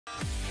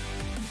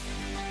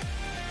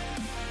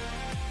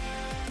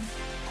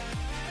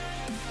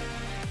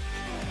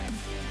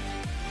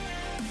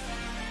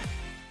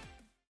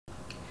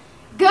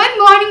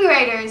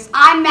Raiders.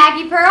 I'm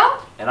Maggie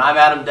Pearl. And I'm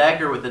Adam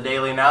Decker with the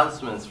daily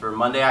announcements for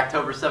Monday,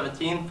 October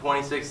 17th,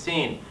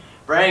 2016.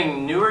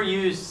 Bring new or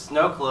used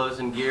snow clothes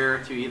and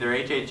gear to either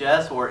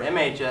HHS or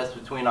MHS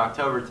between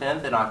October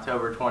 10th and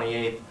October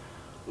 28th.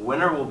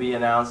 Winner will be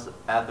announced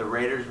at the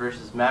Raiders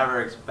vs.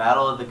 Mavericks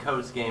Battle of the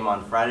Coats game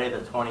on Friday the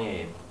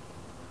 28th.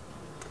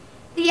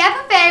 The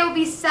FFA will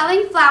be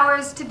selling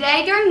flowers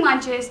today during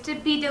lunches to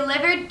be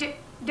delivered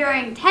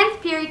during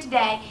 10th period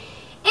today.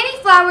 Any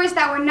flowers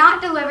that were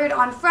not delivered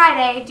on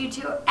Friday due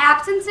to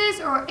absences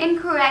or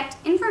incorrect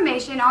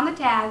information on the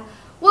tag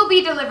will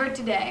be delivered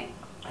today.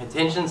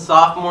 Attention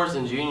sophomores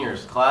and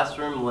juniors,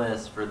 classroom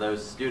lists for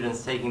those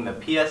students taking the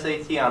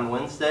PSAT on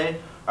Wednesday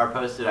are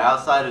posted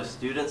outside of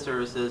student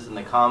services in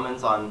the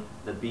commons on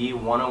the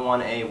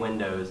B101A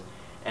windows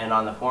and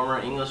on the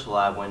former English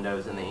lab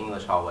windows in the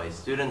English hallway.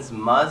 Students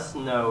must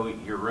know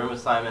your room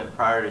assignment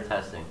prior to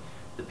testing.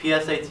 The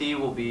PSAT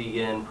will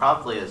begin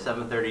promptly at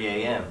 7:30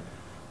 a.m.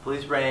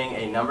 Please bring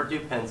a number 2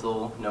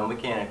 pencil, no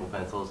mechanical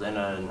pencils, and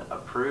an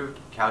approved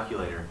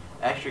calculator.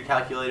 Extra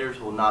calculators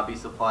will not be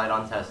supplied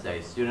on test day.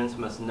 Students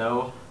must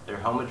know their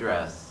home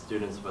address.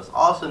 Students must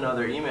also know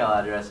their email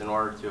address in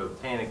order to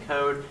obtain a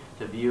code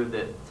to view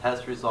the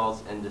test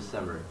results in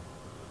December.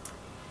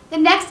 The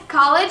next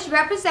college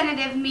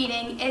representative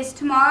meeting is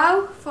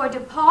tomorrow for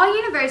DePaul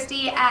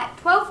University at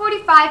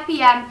 12:45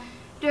 p.m.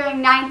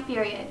 during 9th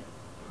period.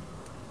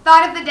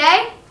 Thought of the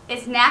day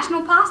is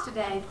National Pasta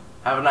Day.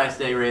 Have a nice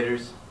day,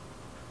 Raiders.